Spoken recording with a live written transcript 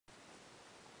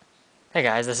Hey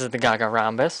guys, this is the GaGa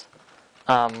Rhombus.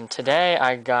 Today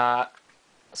I got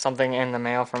something in the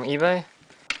mail from eBay.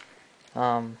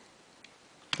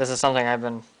 This is something I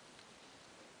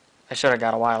should have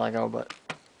got a while ago, but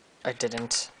I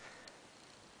didn't.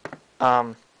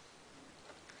 Hold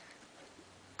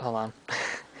on.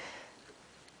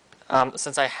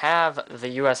 Since I have the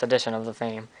US edition of the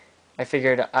Fame, I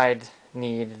figured I'd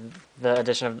need the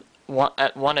edition of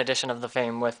one edition of the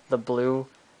Fame with the blue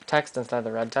text instead of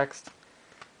the red text,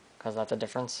 because that's a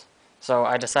difference. So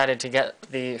I decided to get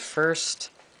the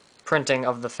first printing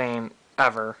of the Fame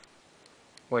ever,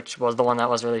 which was the one that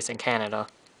was released in Canada.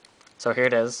 So here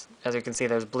it is. As you can see,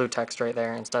 there's blue text right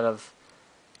there instead of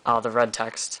the red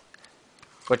text,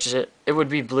 which it would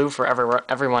be blue for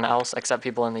everyone else except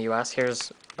people in the US.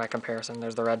 Here's by comparison.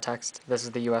 There's the red text. This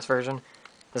is the US version.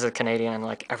 This is Canadian and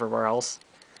like everywhere else.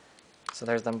 So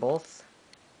there's them both.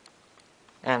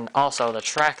 And also the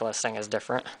track listing is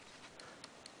different.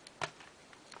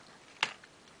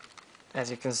 As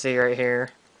you can see right here,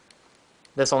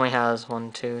 this only has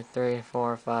 1, 2, 3,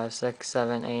 4, 5, 6,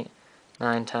 7, 8,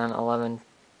 9, 10, 11,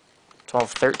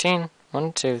 12, 13.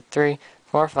 1, 2, 3,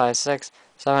 4, 5, 6,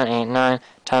 7, 8, 9,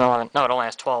 10, 11. No, it only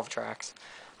has 12 tracks.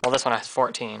 Well, this one has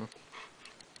 14.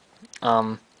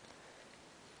 And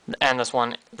this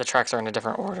one, the tracks are in a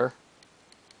different order.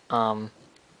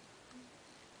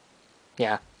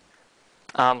 Yeah.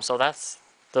 So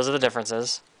those are the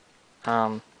differences.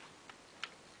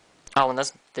 Oh,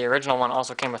 and the original one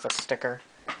also came with a sticker.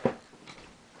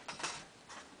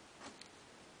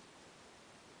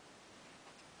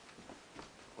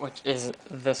 Which is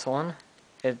this one.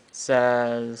 It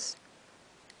says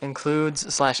include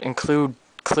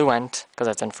cluent, because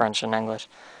it's in French and English.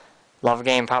 Love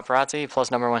game paparazzi plus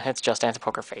 #1 hits just dance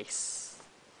poker face.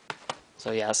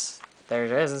 So yes, there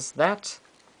it is. That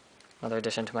another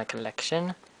addition to my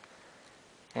collection.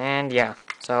 And yeah,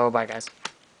 so bye guys.